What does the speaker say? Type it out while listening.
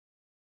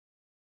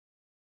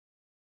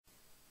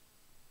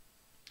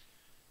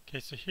Okay,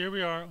 so here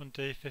we are on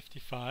day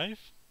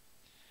 55,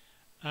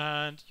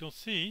 and you'll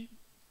see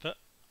that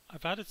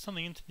I've added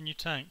something into the new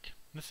tank.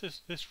 This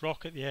is this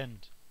rock at the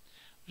end.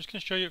 I'm just going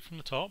to show you it from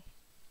the top.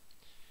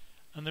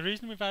 And the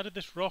reason we've added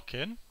this rock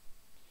in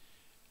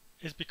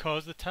is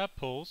because the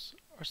tadpoles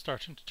are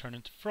starting to turn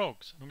into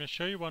frogs. I'm going to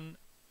show you one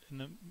in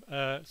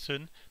the,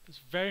 soon that's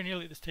very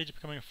nearly at the stage of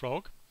becoming a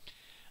frog.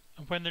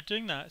 And when they're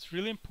doing that, it's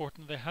really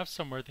important that they have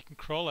somewhere they can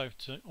crawl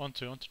out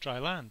onto dry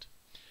land.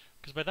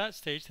 Because by that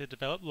stage they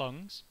develop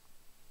lungs,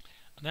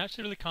 and they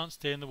actually really can't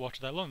stay in the water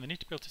that long. They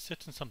need to be able to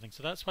sit in something,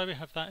 so that's why we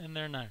have that in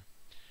there now.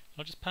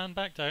 I'll just pan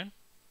back down.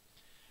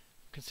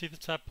 You can see the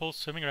tadpoles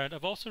swimming around.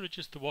 I've also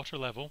reduced the water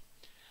level,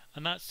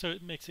 and that's so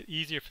it makes it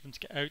easier for them to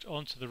get out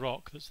onto the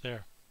rock that's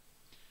there.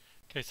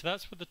 Okay, so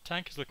that's what the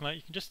tank is looking like.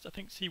 You can just, I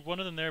think, see one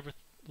of them there with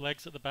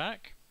legs at the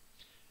back,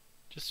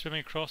 just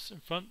swimming across in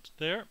front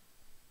there.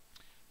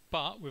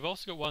 But we've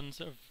also got ones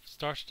that have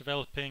started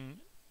developing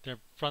their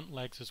front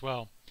legs as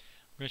well.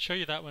 I'm going to show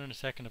you that one in a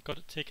second. I've got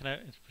it taken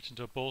out and put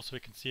into a bowl so we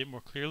can see it more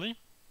clearly.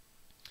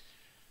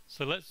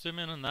 So let's zoom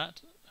in on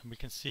that and we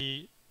can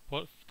see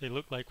what they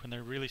look like when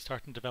they're really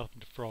starting to develop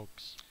into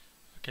frogs.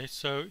 Okay,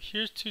 so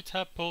here's two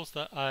tadpoles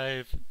that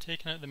I've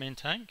taken out of the main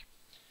tank.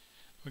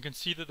 We can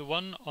see that the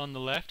one on the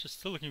left is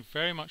still looking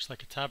very much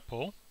like a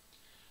tadpole,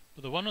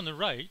 but the one on the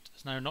right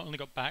has now not only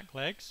got back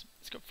legs,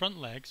 it's got front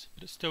legs,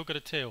 but it's still got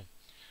a tail.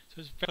 So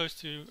it's very close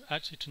to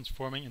actually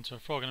transforming into a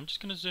frog. And I'm just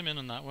going to zoom in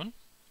on that one.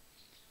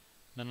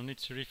 Then I'll need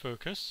to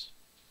refocus.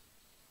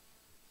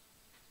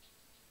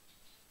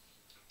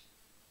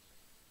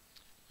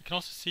 You can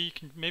also see, you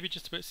can maybe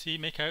just about see,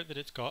 make out that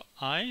it's got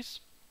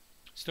eyes.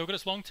 Still got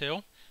its long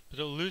tail, but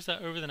it'll lose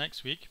that over the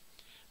next week,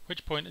 at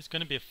which point it's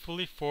going to be a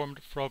fully formed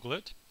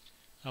froglet.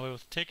 I will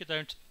take it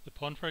down to the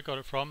pond where I got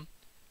it from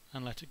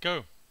and let it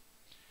go.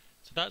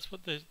 So that's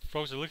what the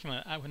frogs are looking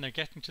like when they're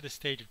getting to the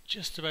stage of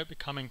just about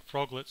becoming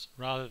froglets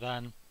rather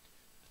than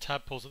the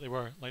tadpoles that they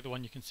were, like the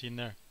one you can see in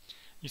there.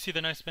 You see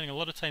they're now spending a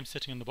lot of time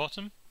sitting on the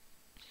bottom,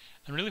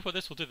 and really what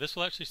this will do, this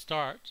will actually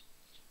start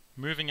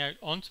moving out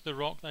onto the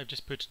rock that I've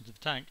just put into the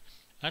tank,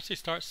 and actually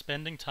start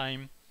spending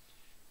time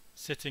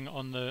sitting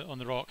on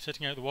the rock,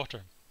 sitting out of the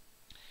water.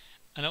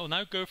 And it will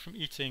now go from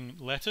eating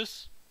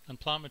lettuce and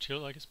plant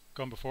material like it's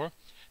gone before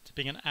to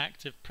being an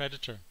active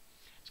predator.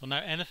 So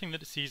now anything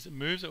that it sees that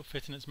moves, it will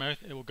fit in its mouth,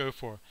 it will go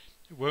for.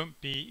 It won't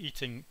be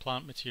eating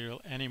plant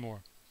material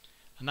anymore.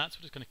 And that's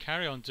what it's going to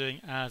carry on doing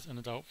as an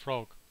adult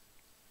frog.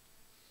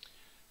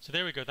 So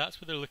there we go,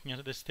 that's what they're looking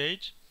at this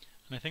stage.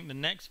 And I think the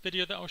next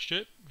video that I'll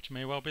shoot, which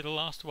may well be the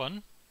last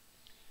one,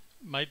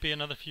 might be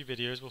another few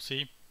videos, we'll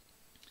see,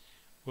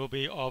 will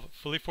be of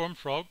fully formed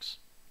frogs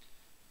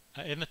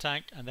in the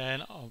tank, and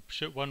then I'll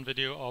shoot one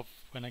video of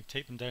when I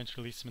take them down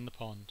to release them in the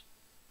pond.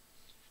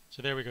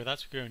 So there we go,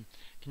 that's what we're doing.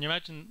 Can you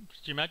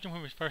imagine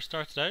when we first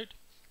started out,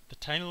 the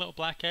tiny little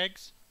black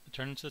eggs that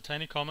turn into the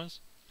tiny commas,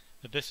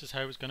 that this is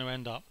how it was going to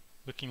end up,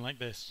 looking like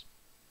this.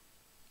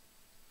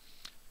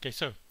 Okay,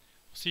 so we'll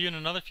see you in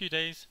another few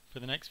days for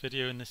the next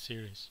video in this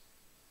series.